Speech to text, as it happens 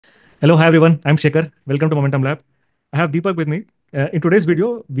Hello, hi everyone. I'm Shekhar. Welcome to Momentum Lab. I have Deepak with me. In today's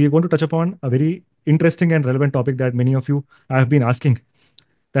video, we are going to touch upon a very interesting and relevant topic that many of you have been asking.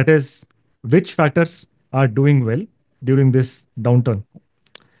 That is, which factors are doing well during this downturn?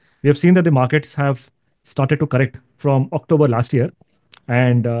 We have seen that the markets have started to correct from October last year,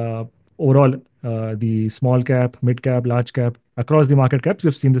 and overall, the small cap, mid cap, large cap, across the market caps,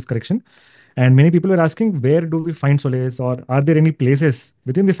 we've seen this correction. And many people are asking, where do we find solace, or are there any places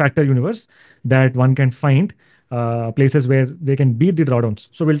within the factor universe that one can find places where they can beat the drawdowns?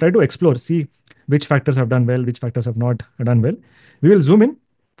 So we'll try to explore, see which factors have done well, which factors have not done well. We will zoom in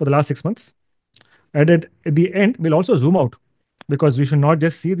for the last 6 months. And at the end, we'll also zoom out because we should not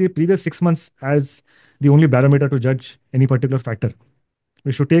just see the previous 6 months as the only barometer to judge any particular factor.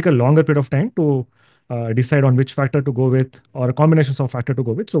 We should take a longer period of time to decide on which factor to go with or combinations of factor to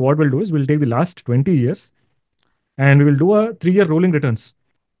go with. So what we'll do is we'll take the last 20 years and we will do a 3-year rolling returns.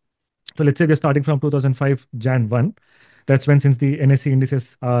 So let's say we're starting from 2005 Jan 1. That's when, since the NSE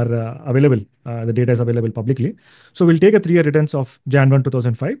indices are available, the data is available publicly. So we'll take a 3-year returns of Jan 1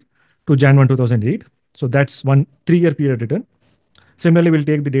 2005 to Jan 1 2008. So that's one 3-year period return. Similarly, we'll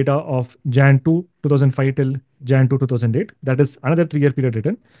take the data of Jan 2 2005 till Jan 2 2008. That is another 3-year period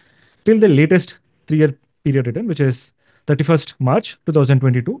return till the latest 3-year period return, which is 31st March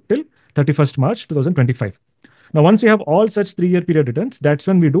 2022 till 31st March 2025. Now, once we have all such 3-year period returns, that's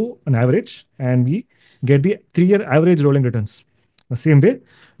when we do an average and we get the 3-year average rolling returns. The same way,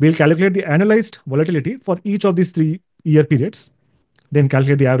 we'll calculate the annualized volatility for each of these 3-year periods, then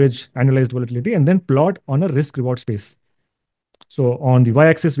calculate the average annualized volatility, and then plot on a risk reward space. So on the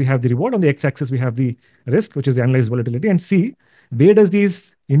y-axis, we have the reward. On the x-axis, we have the risk, which is the analyzed volatility, and see where does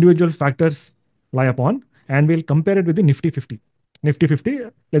these individual factors lie upon, and we'll compare it with the Nifty 50. Nifty 50,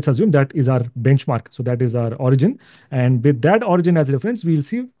 let's assume that is our benchmark. So that is our origin. And with that origin as a reference, we'll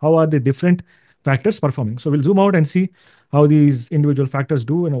see how are the different factors performing. So we'll zoom out and see how these individual factors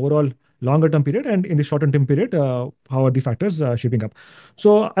do in overall longer term period, and in the shorter term period, how are the factors shaping up.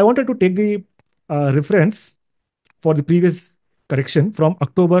 So I wanted to take the reference for the previous correction from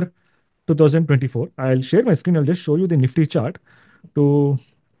October 2024. I'll share my screen. I'll just show you the Nifty chart to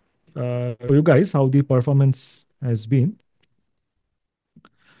show you guys how the performance has been.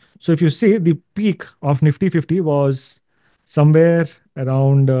 So if you see, the peak of Nifty 50 was somewhere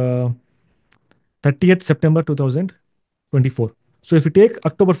around 30th September 2024. So if you take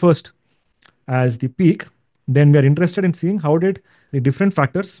October 1st as the peak, then we are interested in seeing how did the different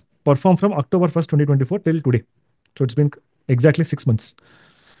factors perform from October 1st, 2024 till today. So it's been exactly 6 months.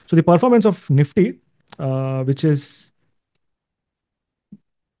 So the performance of Nifty, which is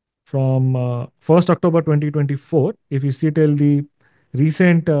from 1st October 2024, if you see till the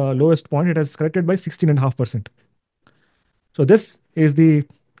recent lowest point, it has corrected by 16.5%. So this is the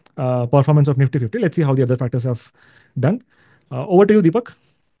performance of Nifty 50. Let's see how the other factors have done. Over to you, Deepak.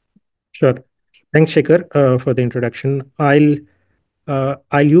 Sure. Thanks, Shekhar, for the introduction. I'll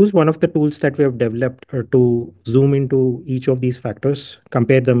use one of the tools that we have developed to zoom into each of these factors,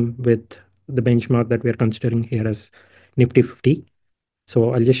 compare them with the benchmark that we are considering here as Nifty 50.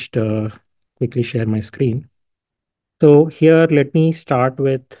 So I'll just quickly share my screen. So here, let me start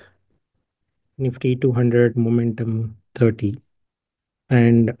with Nifty 200 momentum 30.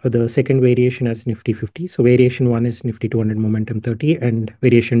 And the second variation is Nifty 50. So variation 1 is Nifty 200 momentum 30, and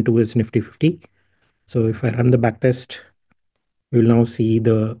variation 2 is Nifty 50. So if I run the backtest, we will now see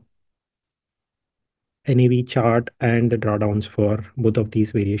the NAV chart and the drawdowns for both of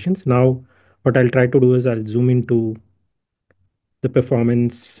these variations. Now, what I'll try to do is I'll zoom into the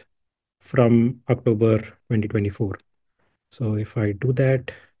performance from October 2024. So if I do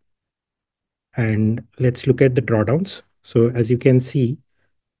that, and let's look at the drawdowns. So as you can see,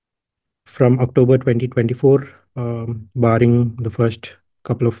 from October 2024, barring the first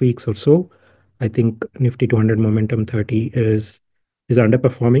couple of weeks or so, I think Nifty 200 momentum 30 is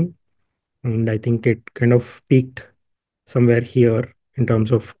underperforming. And I think it kind of peaked somewhere here in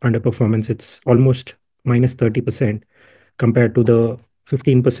terms of underperformance. It's almost minus 30% compared to the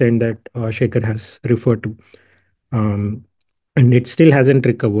 15% that Shekhar has referred to. And it still hasn't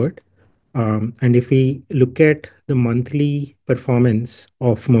recovered. And if we look at the monthly performance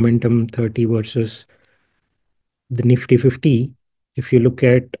of momentum 30 versus the Nifty 50, if you look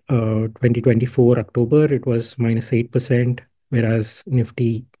at 2024 October, it was minus 8%, whereas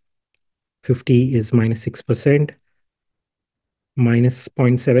Nifty 50 is minus 6%, minus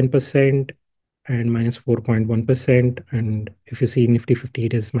 0.7%, and minus 4.1%. And if you see Nifty 50,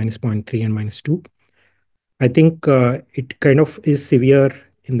 it is minus 0.3 and minus 2. I think it kind of is severe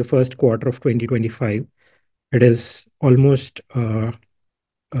in the first quarter of 2025. It is almost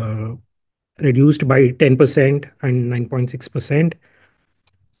reduced by 10% and 9.6%,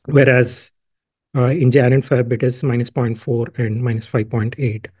 whereas in Jan and Feb it is minus 0.4 and minus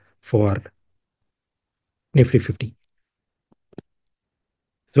 5.8 for Nifty 50.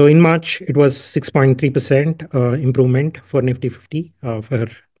 So in March, it was 6.3% improvement for Nifty 50. For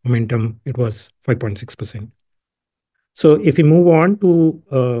momentum, it was 5.6%. So if we move on to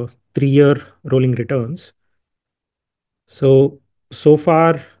 3-year rolling returns, so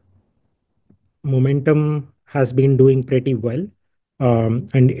far momentum has been doing pretty well,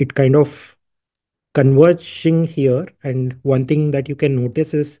 and it kind of converging here. And one thing that you can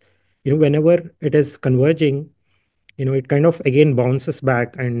notice is, whenever it is converging, it kind of again bounces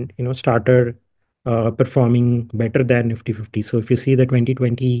back and started performing better than Nifty 50. So if you see the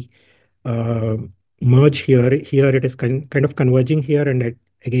 2020 uh, merge here it is kind of converging here, and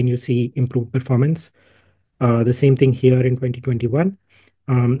again you see improved performance. The same thing here in 2021,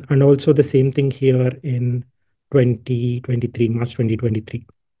 and also the same thing here in 2023, March 2023.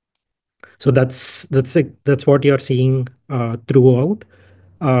 So that's what you're seeing throughout.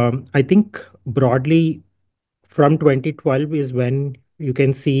 I think broadly from 2012 is when you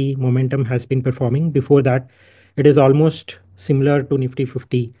can see momentum has been performing. Before that, it is almost similar to Nifty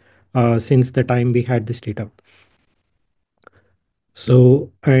 50 since the time we had this data. So,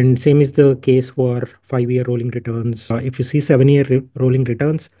 and same is the case for 5-year rolling returns. If you see 7-year rolling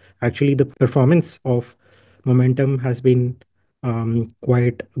returns, actually the performance of momentum has been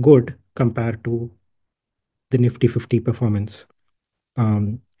quite good compared to the Nifty 50 performance.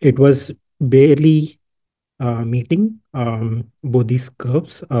 It was barely meeting both these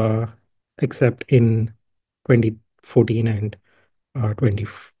curves, except in 2014 and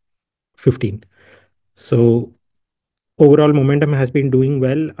 2015. So overall momentum has been doing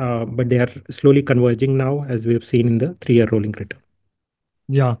well, but they are slowly converging now, as we have seen in the 3-year rolling return.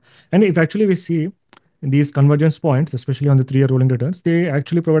 Yeah. And if actually we see these convergence points, especially on the 3-year rolling returns, they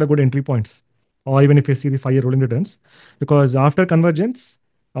actually provide a good entry points. Or even if you see the 5-year rolling returns, because after convergence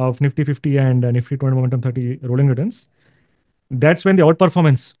of Nifty 50 and Nifty 20 Momentum 30 rolling returns, that's when the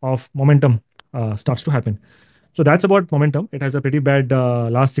outperformance of momentum starts to happen. So that's about momentum. It has a pretty bad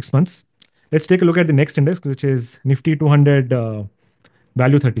last 6 months. Let's take a look at the next index, which is Nifty 200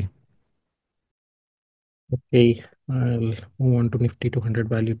 Value 30. Okay, I'll move on to Nifty 200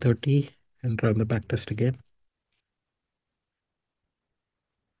 value 30 and run the backtest again.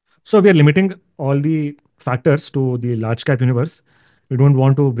 So we are limiting all the factors to the large cap universe. We don't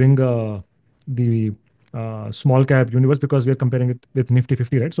want to bring the small cap universe because we are comparing it with Nifty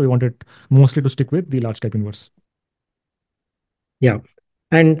 50, right? So we wanted mostly to stick with the large cap universe. Yeah.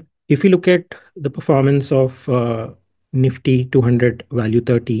 And if you look at the performance of Nifty 200 value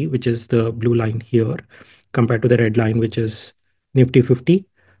 30, which is the blue line here, compared to the red line, which is Nifty 50,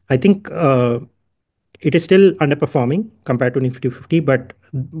 I think it is still underperforming compared to Nifty 50, but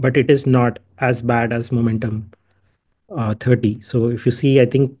it is not as bad as momentum 30. So if you see, I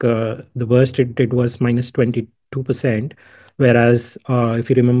think the worst it did was minus 22%, whereas if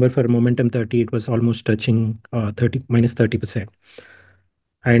you remember for momentum 30, it was almost touching 30 minus 30%.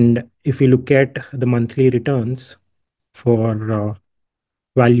 And if you look at the monthly returns for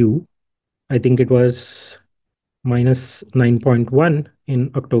value, I think it was minus 9.1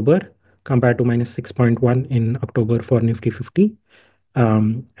 in October compared to minus 6.1 in October for Nifty 50.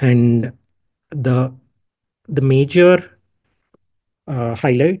 And the major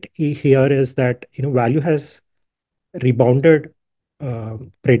highlight here is that value has rebounded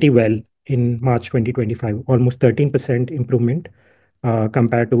pretty well in March 2025, almost 13% improvement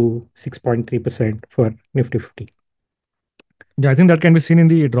compared to 6.3% for Nifty 50. Yeah, I think that can be seen in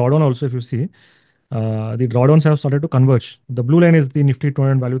the drawdown also. If you see, the drawdowns have started to converge. The blue line is the Nifty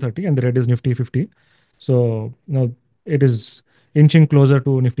 200 value 30, and the red is Nifty 50. So now it is inching closer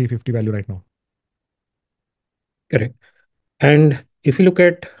to Nifty 50 value right now. Correct. And if you look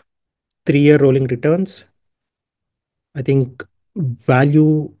at 3-year rolling returns, I think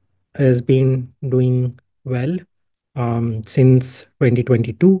value has been doing well since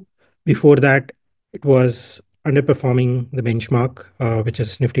 2022. Before that, it was underperforming the benchmark, which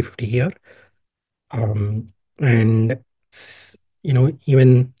is Nifty 50 here. And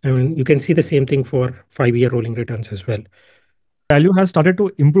even I mean, you can see the same thing for 5-year rolling returns as well. Value has started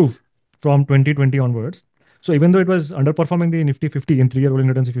to improve from 2020 onwards. So even though it was underperforming the Nifty 50 in 3-year rolling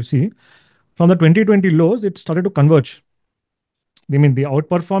returns, if you see, from the 2020 lows, it started to converge. I mean, the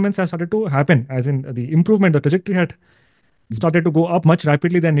outperformance has started to happen, as in the improvement, the trajectory had started to go up much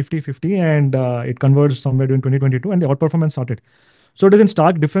rapidly than Nifty 50, and it converged somewhere during 2022, and the outperformance started. So it is in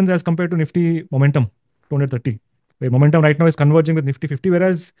stark difference as compared to Nifty momentum 230. where momentum right now is converging with Nifty 50,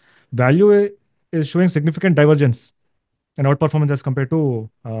 whereas value is showing significant divergence and outperformance as compared to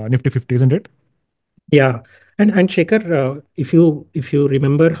Nifty 50, isn't it? Yeah. And Shekhar, if you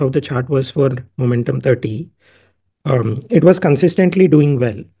remember how the chart was for Momentum 30, it was consistently doing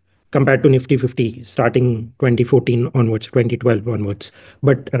well compared to Nifty 50 starting 2014 onwards, 2012 onwards.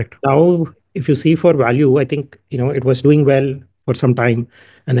 But Correct. now, if you see for value, I think it was doing well for some time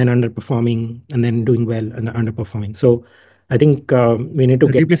and then underperforming and then doing well and underperforming. So I think we need to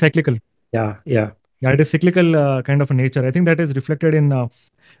get, Deeply cyclical. yeah, yeah, Yeah, it is cyclical kind of a nature. I think that is reflected in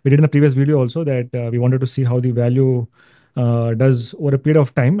we did in the previous video also that we wanted to see how the value does over a period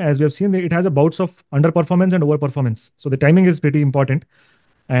of time. As we have seen, it has a bouts of underperformance and overperformance. So the timing is pretty important,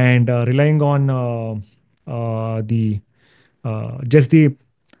 and relying on the just the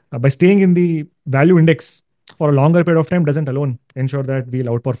by staying in the value index for a longer period of time doesn't alone ensure that we'll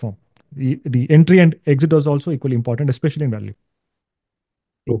outperform. The entry and exit is also equally important, especially in value.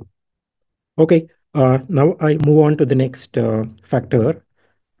 true. Okay. Now I move on to the next factor,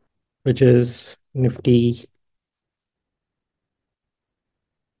 which is Nifty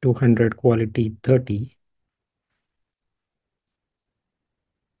 200 quality 30.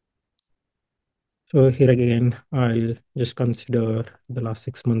 So here again, I'll just consider the last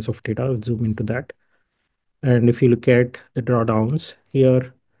 6 months of data. I'll zoom into that. And if you look at the drawdowns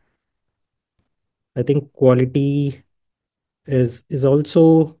here, I think quality is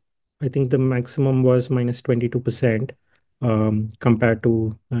also, I think the maximum was minus 22% compared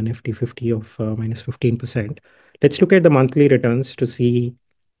to a Nifty 50 of minus 15%. Let's look at the monthly returns to see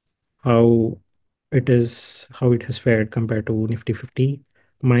how how it has fared compared to Nifty 50.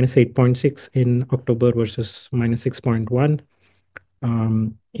 Minus 8.6 in October versus minus 6.1.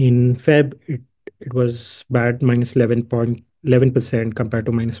 In Feb, it was bad, minus 11.11% compared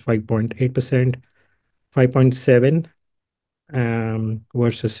to minus 5.8%, 5.7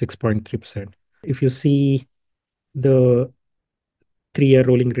 versus 6.3%. If you see the 3-year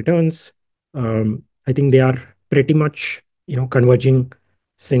rolling returns, I think they are pretty much converging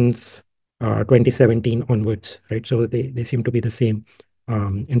since 2017 onwards, right? So they seem to be the same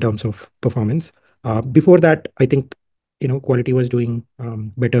in terms of performance. Before that, I think quality was doing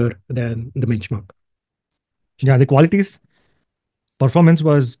better than the benchmark. Yeah, the qualities performance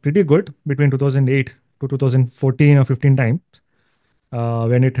was pretty good between 2008 to 2014 or 15 times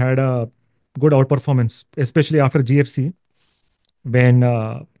when it had a good outperformance, especially after GFC, when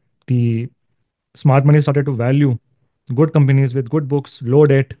the smart money started to value good companies with good books, low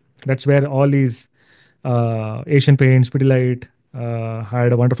debt. That's where all these Asian Paints, Pidilite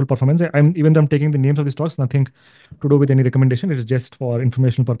had a wonderful performance. Even though I'm taking the names of the stocks, nothing to do with any recommendation. It is just for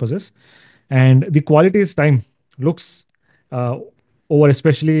informational purposes. And the quality is time looks uh, over,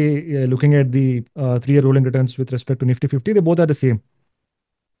 especially looking at the 3-year rolling returns with respect to Nifty 50. They both are the same,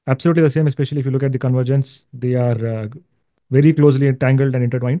 absolutely the same. Especially if you look at the convergence, they are very closely entangled and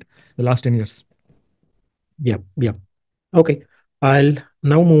intertwined the last 10 years. Yeah, yeah. Okay. I'll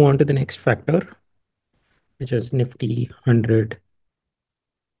now move on to the next factor, which is Nifty 100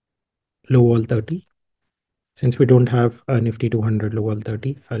 low wall 30. Since we don't have a Nifty 200 low wall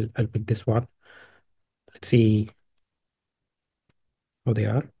 30, I'll pick this one. Let's see how they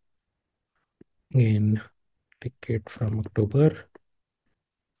are. Again, take it from October.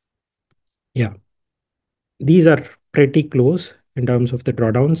 Yeah, these are pretty close in terms of the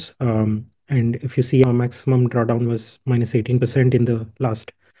drawdowns. And if you see, our maximum drawdown was minus 18% in the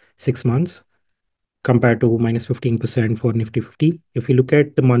last 6 months compared to minus 15% for Nifty 50. If you look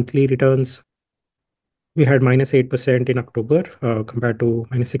at the monthly returns, we had minus 8% in October compared to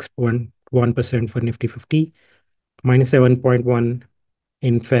minus 6.1% for Nifty 50, minus 7.1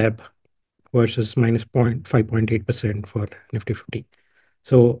 in Feb versus minus 5.8% for Nifty 50.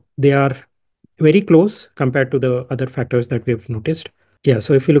 So they are very close compared to the other factors that we've noticed. Yeah,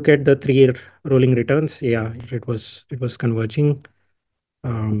 so if you look at the 3-year rolling returns, yeah, it was converging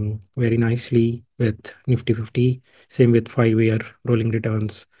very nicely with Nifty 50. Same with 5-year rolling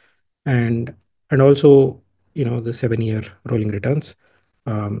returns, and also the 7-year rolling returns,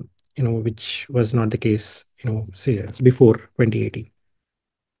 which was not the case say before 2018.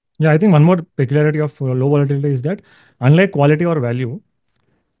 Yeah, I think one more peculiarity of low volatility is that unlike quality or value,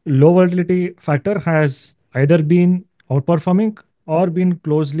 low volatility factor has either been outperforming or been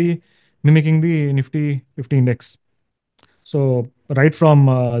closely mimicking the Nifty 50 index. So right from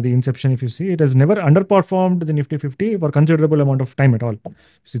the inception, if you see, it has never underperformed the Nifty 50 for considerable amount of time at all.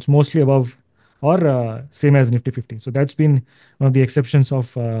 So it's mostly above or same as Nifty 50. So that's been one of the exceptions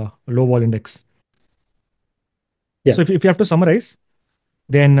of low vol index. Yeah, So if you have to summarize,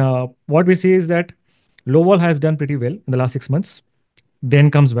 then what we see is that Low vol has done pretty well in the last 6 months.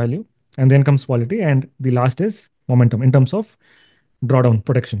 Then comes value, and then comes quality, and the last is momentum in terms of drawdown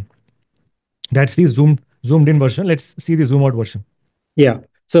protection. That's the zoomed in version. Let's see the zoom out version. Yeah.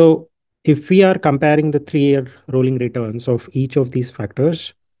 So if we are comparing the 3-year rolling returns of each of these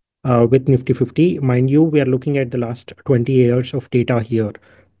factors with Nifty 50, mind you, we are looking at the last 20 years of data here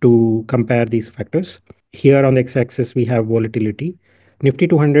to compare these factors. Here on the x-axis, we have volatility. Nifty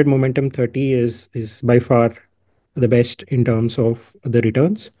 200 momentum 30 is by far the best in terms of the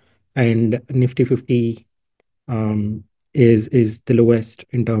returns, and Nifty 50 is the lowest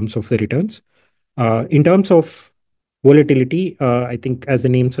in terms of the returns. In terms of volatility, I think as the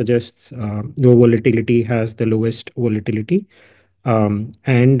name suggests, low volatility has the lowest volatility,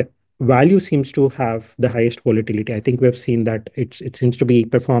 and value seems to have the highest volatility. I think we've seen that it seems to be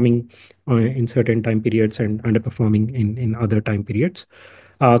performing in certain time periods and underperforming in other time periods.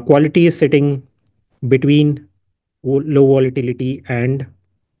 Quality is sitting between low volatility and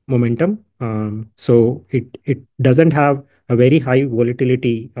momentum. So it doesn't have a very high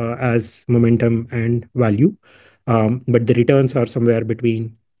volatility as momentum and value, but the returns are somewhere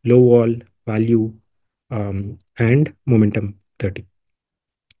between low vol, value, and momentum 30.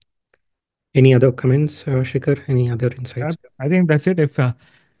 Any other comments, Shikhar? Any other insights? I think that's it. If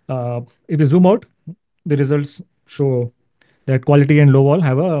you zoom out, the results show that quality and low wall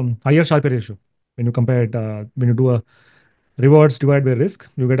have a higher Sharpe ratio. When you compare it, when you do a rewards divided by risk,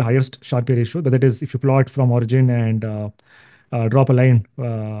 you get a highest Sharpe ratio. That is, if you plot from origin and drop a line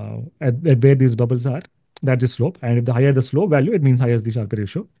at where these bubbles are, that's the slope. And if the higher the slope value, it means higher is the Sharpe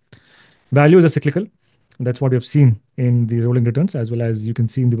ratio. Value is a cyclical. That's what we have seen in the rolling returns, as well as you can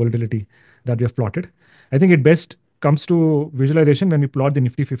see in the volatility that we have plotted. I think it best comes to visualization when we plot the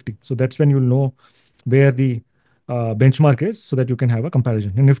Nifty 50. So that's when you'll know where the benchmark is, so that you can have a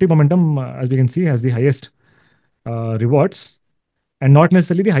comparison. And Nifty momentum, as we can see, has the highest rewards and not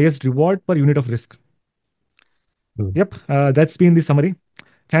necessarily the highest reward per unit of risk. Hmm. Yep, that's been the summary.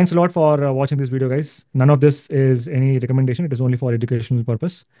 Thanks a lot for watching this video, guys. None of this is any recommendation. It is only for educational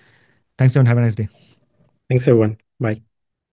purpose. Thanks and have a nice day. Thanks, everyone. Bye.